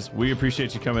right, guys, we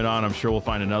appreciate you coming on. I'm sure we'll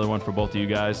find another one for both of you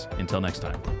guys. Until next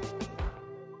time.